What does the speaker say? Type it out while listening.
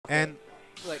And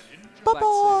like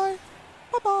bye-bye.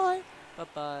 Bye-bye.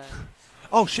 Bye-bye.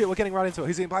 Oh, shit, we're getting right into it.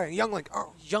 Who's in playing? Young Link.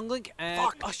 Oh. Young Link and...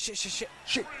 Fuck. Oh, shit.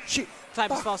 Shit.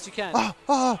 Type as fast as you can.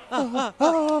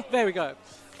 There we go.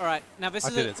 All right, now this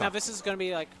is going to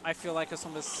be like, I feel like a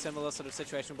similar sort of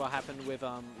situation what happened with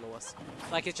Lewis.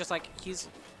 Like, it's just like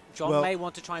John may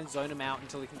want to try and zone him out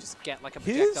until he can just get like a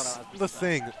projectile out. Here's the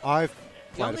thing. I've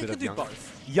played a bit of Young Link.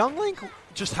 Young Link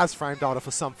just has frame data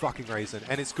for some fucking reason,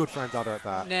 and it's good frame data at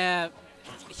that. Nah,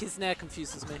 his nair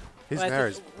confuses me. His nair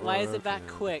is why is it that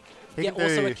quick? He Yeah,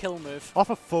 also a kill move. Off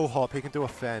a full hop, he can do a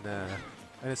fair nair.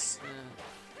 And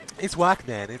it's whack,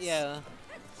 man.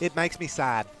 It makes me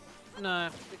sad. No,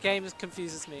 the game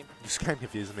confuses me. This game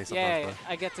confuses me sometimes. Yeah,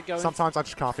 I get to go. Sometimes I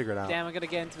just can't figure it out. Damn, I'm gonna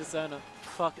get into the Zona.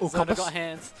 Fuck, Ooh, Zona got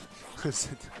hands.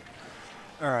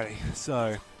 Alrighty,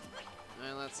 so.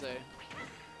 And let's see.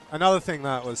 Another thing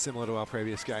that was similar to our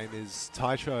previous game is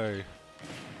Taicho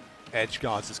edge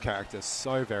guards his character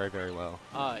so very, very well.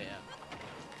 Oh,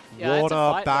 yeah.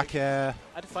 Water, back air.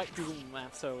 I had to fight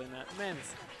GoogleMaps early in that. Man,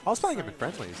 I was playing him in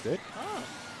friendlies, dude. Oh.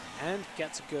 And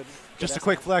gets a good... Just a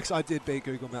quick flex, I did beat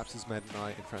Google Maps' Meta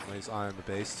Knight in friendlies. I am a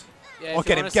beast. Yeah, oh,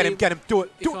 get him, do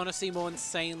it. If you want to see more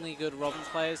insanely good Robin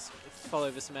plays,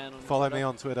 follow this man on Follow Twitter. me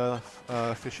on Twitter,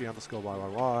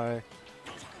 fishy_YYY.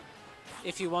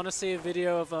 If you want to see a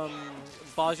video of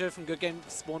Bajo from Good Game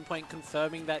Spawn Point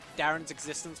confirming that Darren's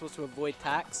existence was to avoid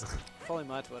tax, follow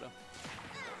my Twitter.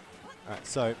 Alright,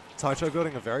 so Taicho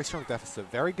building a very strong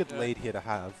deficit, very good lead here to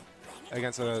have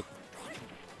against a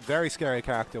very scary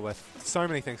character with so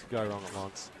many things could go wrong at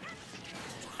once.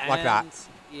 And like that.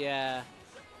 Yeah.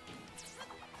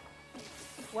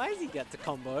 Why does he get to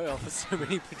combo off of so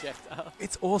many projectiles?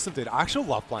 It's awesome, dude. I actually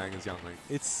love playing as Young Link.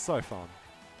 It's so fun.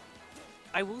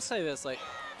 I will say this, like,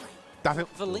 the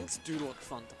links do look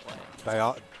fun to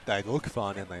play. They look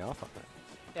fun and they are fun, man.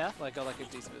 Yeah, like I like a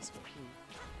decent bit.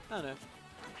 I don't know.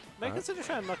 Maybe consider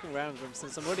trying mucking around with them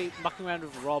since I'm already mucking around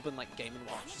with Rob and like Game &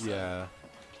 Watch. So. Yeah.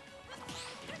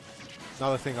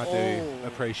 Another thing I do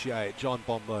appreciate, John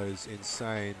Bombo's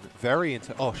insane, very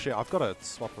into. Oh shit! I've got to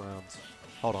swap around.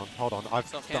 Hold on.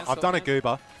 I've done a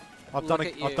goober. I've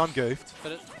done goofed.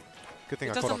 But good thing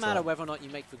it doesn't matter whether or not you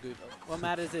make the goober. What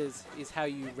matters is how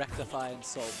you rectify and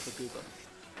solve the goober.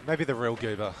 Maybe the real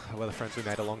goober were the friends we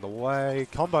made along the way.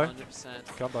 Combo.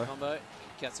 100%. Combo.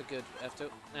 Gets a good F2.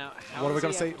 Now, how what are we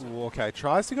going to see? Okay,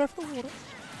 tries to go for the water.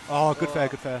 Oh, good fair.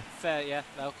 Fair, yeah,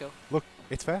 that'll kill. Look,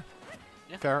 it's fair.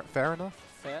 Yeah. Fair enough.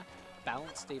 Fair.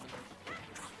 Balanced even.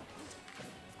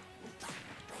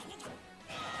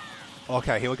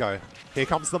 Okay, here we go. Here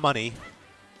comes the money.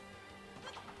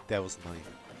 There was the money.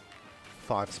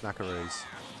 5 smackaroos.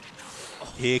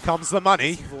 Here comes the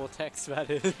money. Vortex,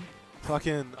 that is.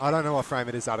 Fucking, I don't know what frame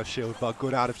it is out of shield, but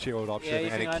good out of shield option,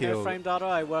 and it kills. I know frame data,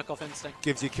 I work off instinct.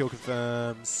 Gives you kill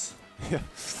confirms.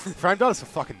 Frame data's for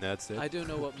fucking nerds, dude. I do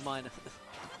know what minus.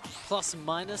 Plus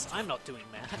minus, I'm not doing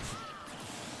math.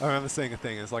 I remember seeing a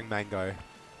thing, it's like Mango,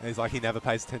 and he's like, he never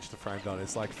pays attention to frame data.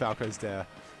 It's like Falco's Dare.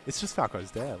 It's just Falco's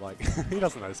Dare, like, he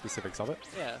doesn't know the specifics of it.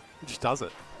 Yeah. He just does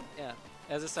it. Yeah.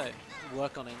 As I say,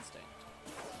 work on instinct.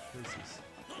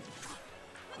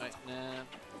 Right, now.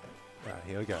 Alright,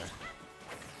 here we go.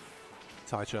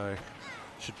 Taicho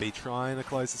should be trying to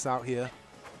close this out here.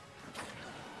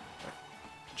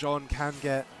 John can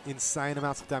get insane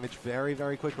amounts of damage very,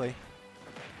 very quickly.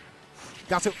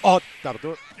 That's it. Oh, that'll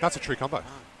do it. That's a true combo.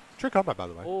 True combo, by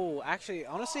the way. Oh, actually,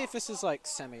 I want to see if this is like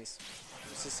semis.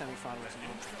 This is semi-finals.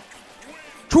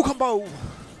 True combo!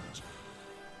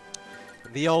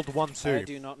 The old 1-2. I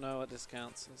do not know what this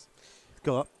counts as.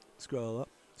 Go up. Scroll up.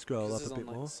 Scroll up a bit on,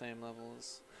 like, more. The same level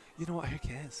as. You know what? Who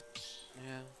cares?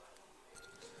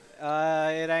 Yeah.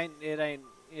 It ain't.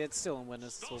 It's still in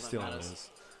winners. It's all that matters.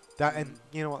 And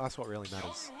you know what? That's what really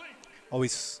matters.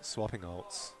 Always swapping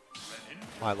ults.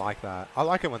 I like that. I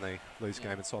like it when they lose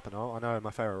game and swap an ult. I know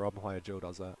my favorite Robin player, Jill,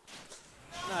 does that.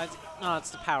 No,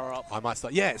 it's the power up. I might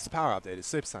start. Yeah, it's the power up, dude. It's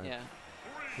super sane. Yeah.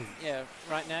 Yeah.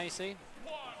 Right now, you see.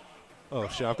 Oh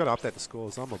shit! I've got to update the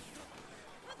scores. I'm a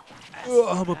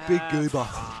big goober.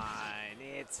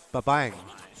 It's Ba-bang.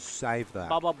 Save that.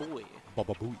 Baba boy.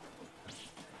 Baba boy.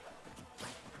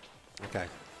 Okay.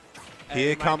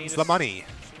 Here comes the money.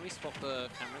 Should we swap the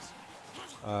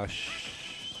cameras?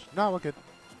 No, we're good.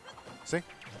 See?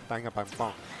 Bang, bang,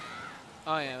 bang.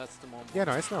 Oh yeah, that's the more. Yeah,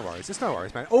 no, it's no worries. It's no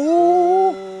worries, man.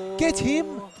 Oh! Get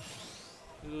him!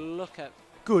 Look at.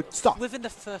 Good stuff. Within the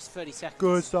first 30 seconds.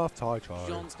 Good stuff, Taicho.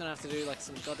 John's going to have to do like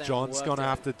some goddamn John's work going to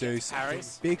have to do something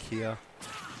big here.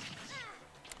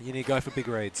 You need to go for big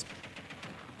reads.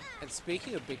 And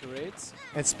speaking of big reads.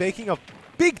 And speaking of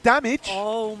big damage.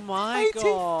 Oh my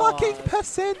god. 80 fucking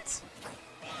 %.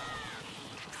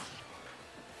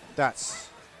 That's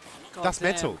damn.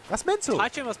 mental. That's mental.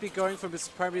 Taicho must be going from his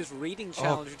previous reading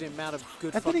challenge with the amount of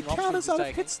good fucking options he's taking. And then he counters out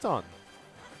of pit stun.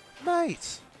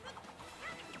 Mate.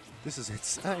 This is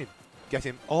insane. Get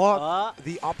him. Oh,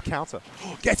 the up counter.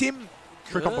 Get him.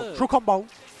 True combo. True combo.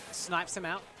 Snipes him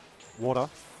out. Water.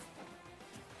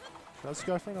 Let's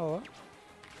go for another.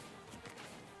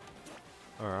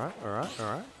 Alright, alright,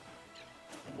 alright.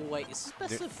 Wait, is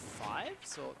specific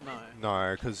 5s or no?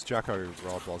 No, because Jacko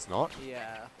Rod was not.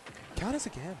 Yeah. Counters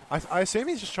again. I assume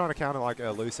he's just trying to counter like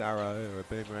a loose arrow or a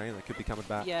boomerang that could be coming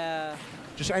back. Yeah.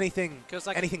 Just anything,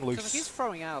 like, anything loose. Because he's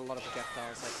throwing out a lot of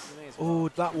projectiles. Like, you may as well. Oh,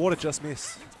 that water just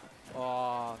missed.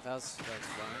 Oh, that was fun.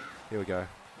 Here we go.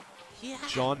 Yeah.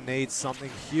 John needs something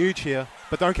huge here,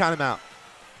 but don't count him out.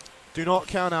 Do not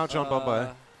count out John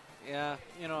Bombo. Yeah,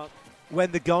 you know.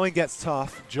 When the going gets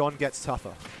tough, John gets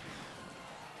tougher.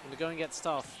 When the going gets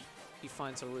tough, he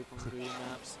finds a route on Google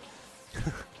Maps.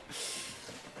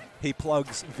 He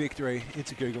plugs victory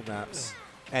into Google Maps,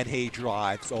 and he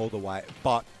drives all the way.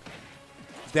 But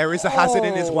there is a hazard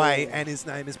in his way, and his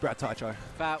name is Brad Taicho.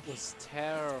 That was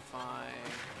terrifying.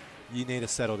 You need to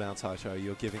settle down, Taicho.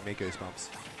 You're giving me goosebumps.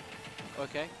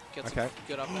 Okay, get some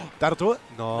good up there. That'll do it?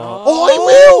 No. Oh, he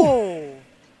will!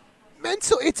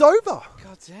 Mental, it's over.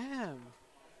 God damn.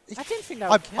 I didn't think that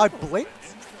would kill. I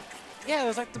blinked. Yeah, it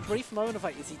was like the brief moment of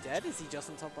like, is he dead? Is he just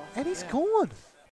on top of? And he's gone.